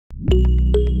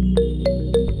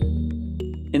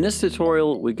In this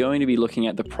tutorial, we're going to be looking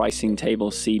at the pricing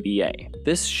table CBA.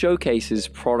 This showcases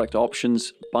product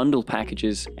options, bundle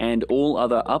packages, and all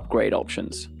other upgrade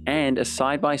options, and a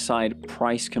side-by-side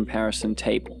price comparison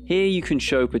table. Here you can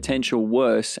show potential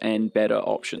worse and better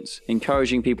options,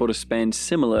 encouraging people to spend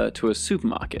similar to a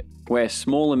supermarket, where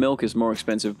smaller milk is more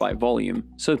expensive by volume,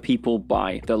 so people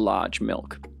buy the large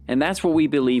milk. And that's what we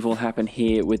believe will happen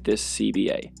here with this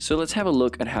CBA. So let's have a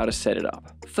look at how to set it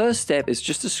up. First step is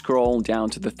just to scroll down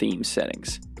to the theme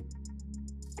settings.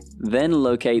 Then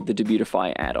locate the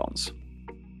Debutify add-ons.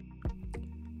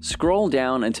 Scroll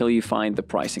down until you find the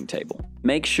pricing table.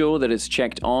 Make sure that it's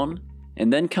checked on,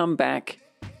 and then come back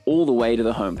all the way to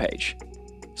the home page.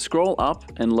 Scroll up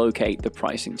and locate the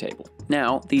pricing table.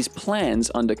 Now, these plans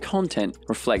under content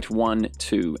reflect 1,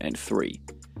 2, and 3.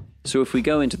 So if we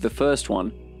go into the first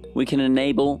one, we can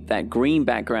enable that green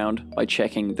background by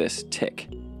checking this tick.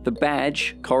 The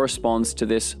badge corresponds to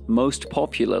this most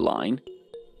popular line.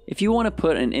 If you want to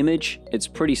put an image, it's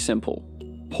pretty simple.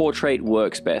 Portrait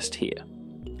works best here.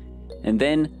 And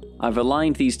then I've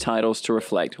aligned these titles to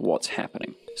reflect what's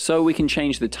happening. So we can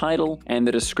change the title and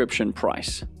the description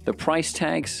price, the price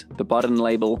tags, the button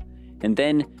label, and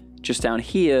then just down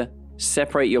here,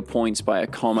 separate your points by a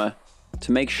comma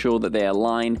to make sure that they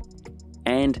align,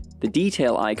 and the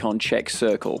detail icon check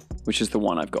circle, which is the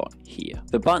one I've got here.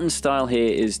 The button style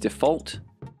here is default,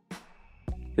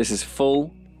 this is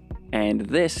full, and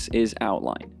this is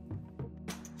outline.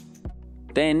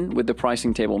 Then with the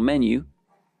pricing table menu,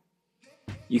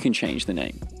 you can change the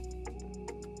name.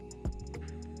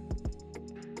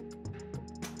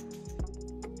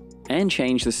 And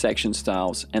change the section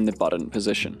styles and the button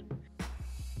position.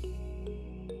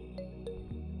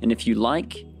 And if you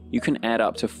like, you can add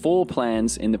up to 4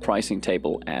 plans in the pricing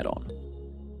table add-on.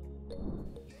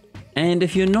 And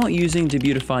if you're not using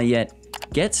Debutify yet,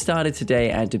 get started today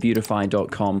at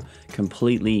Debutify.com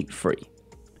completely free.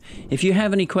 If you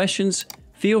have any questions,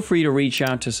 feel free to reach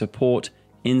out to support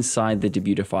inside the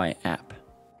Debutify app.